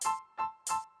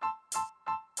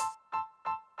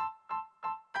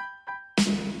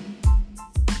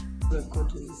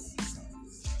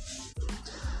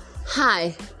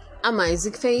Hi, I'm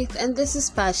Isaac Faith, and this is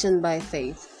Passion by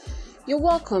Faith. You're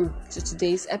welcome to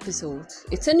today's episode.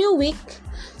 It's a new week,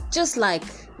 just like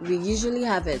we usually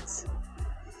have it.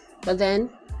 But then,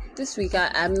 this week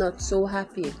I'm not so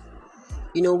happy.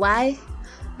 You know why?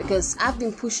 Because I've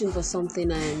been pushing for something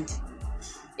and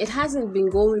it hasn't been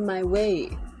going my way.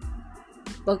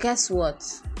 But guess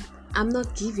what? I'm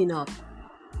not giving up.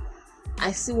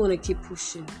 I still want to keep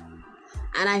pushing.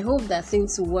 And I hope that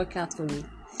things will work out for me.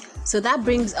 So that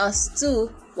brings us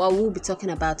to what we'll be talking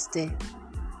about today.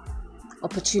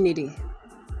 Opportunity.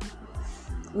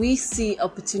 We see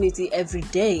opportunity every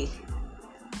day.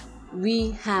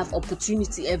 We have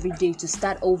opportunity every day to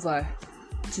start over,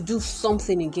 to do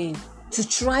something again, to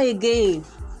try again,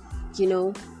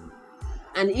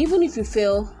 And even if you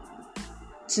fail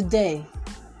today,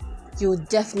 you'll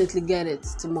definitely get it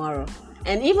tomorrow.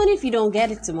 And even if you don't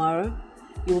get it tomorrow,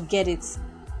 you'll get it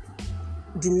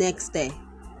the next day.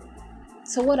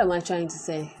 So what am I trying to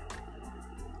say?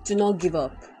 Do not give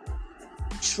up.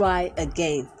 Try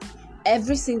again.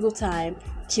 Every single time,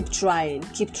 keep trying.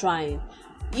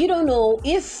 You don't know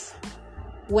if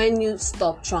when you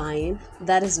stop trying,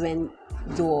 that is when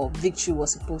your victory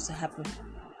was supposed to happen.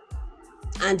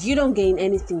 And you don't gain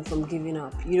anything from giving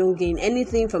up. You don't gain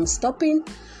anything from stopping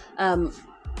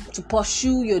to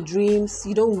pursue your dreams.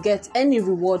 You don't get any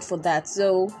reward for that.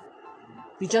 So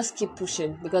you just keep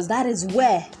pushing, because that is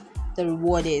where the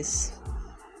reward is.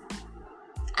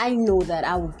 I know that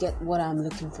I will get what I'm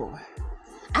looking for.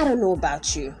 I don't know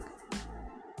about you,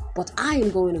 but I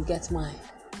am going to get mine.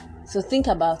 So think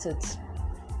about it.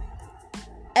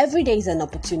 Every day is an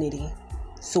opportunity.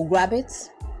 So grab it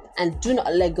and do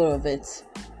not let go of it.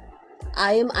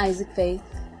 I am Isaac Faith,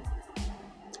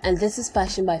 and this is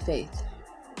Passion by Faith.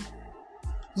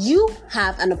 You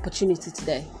have an opportunity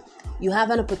today. You have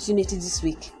an opportunity this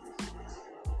week.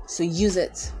 So use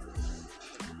it.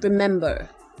 Remember,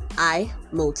 I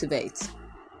motivate.